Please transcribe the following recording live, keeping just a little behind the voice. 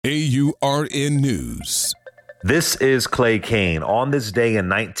AURN News. This is Clay Kane. On this day in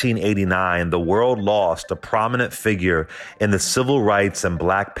 1989, the world lost a prominent figure in the civil rights and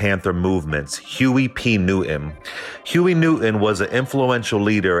Black Panther movements, Huey P. Newton. Huey Newton was an influential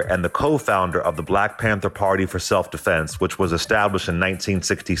leader and the co-founder of the Black Panther Party for Self-Defense, which was established in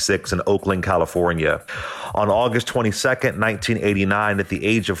 1966 in Oakland, California. On August 22nd, 1989, at the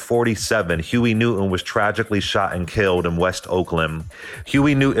age of 47, Huey Newton was tragically shot and killed in West Oakland.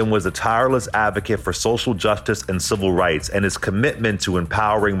 Huey Newton was a tireless advocate for social justice and civil rights, and his commitment to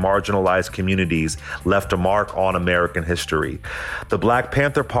empowering marginalized communities left a mark on American history. The Black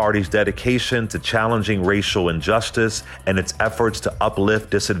Panther Party's dedication to challenging racial injustice and its efforts to uplift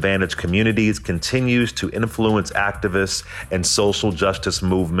disadvantaged communities continues to influence activists and social justice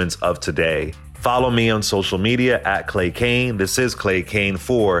movements of today. Follow me on social media at Clay Kane. This is Clay Kane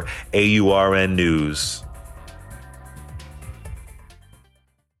for AURN News.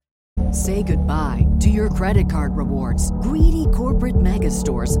 Say goodbye to your credit card rewards. Greedy corporate mega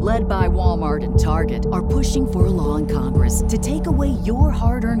stores, led by Walmart and Target, are pushing for a law in Congress to take away your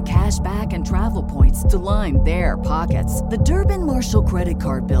hard-earned cash back and travel points to line their pockets. The Durbin-Marshall credit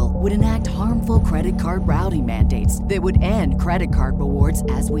card bill would enact harmful credit card routing mandates that would end credit card rewards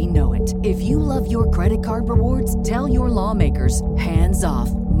as we know it. If you love your credit card rewards, tell your lawmakers, hands off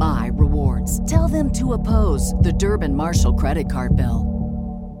my rewards. Tell them to oppose the Durbin-Marshall credit card bill.